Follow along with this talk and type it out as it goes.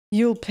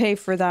You'll pay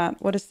for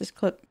that. What is this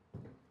clip?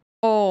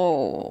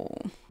 Oh.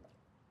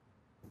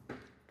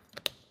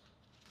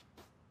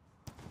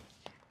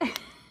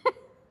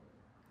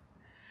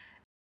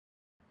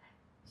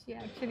 She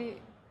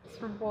actually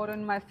threw water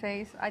in my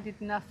face. I did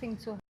nothing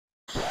to her.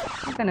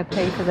 I'm gonna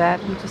pay for that,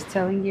 I'm just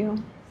telling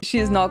you. She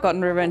has not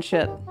gotten revenge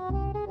yet.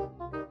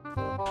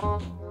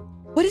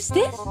 What is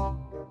this?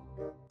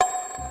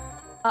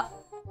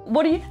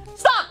 What are you—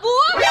 Stop!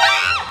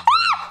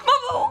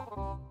 Mama!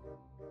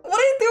 What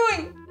are you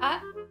doing?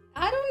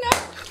 I don't know.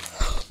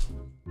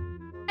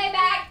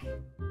 Payback!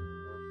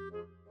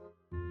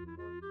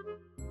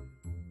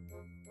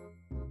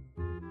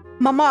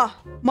 Mama,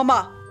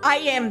 I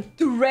am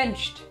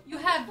drenched. You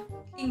have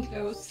clean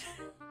clothes.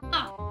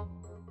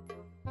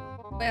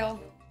 Well.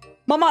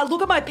 Mama,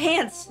 look at my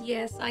pants.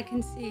 Yes, I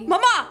can see.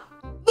 Mama,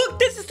 look,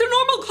 this is the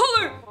normal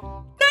color.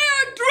 They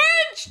are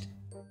drenched.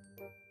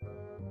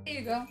 Here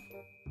you go.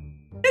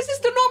 This is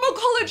the normal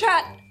color,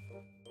 chat.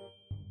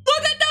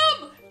 Look at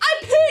them. I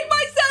paid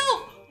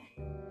myself.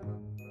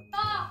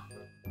 Ah.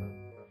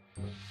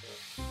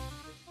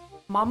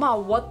 Mama,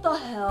 what the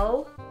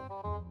hell?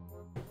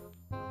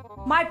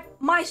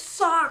 My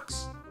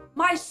socks!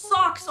 My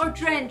socks are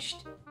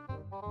drenched!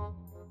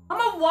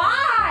 Mama,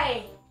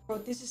 why? Bro,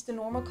 this is the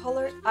normal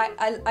color.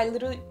 I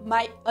literally—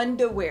 my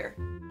underwear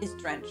is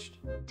drenched.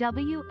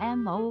 WMOMMMM.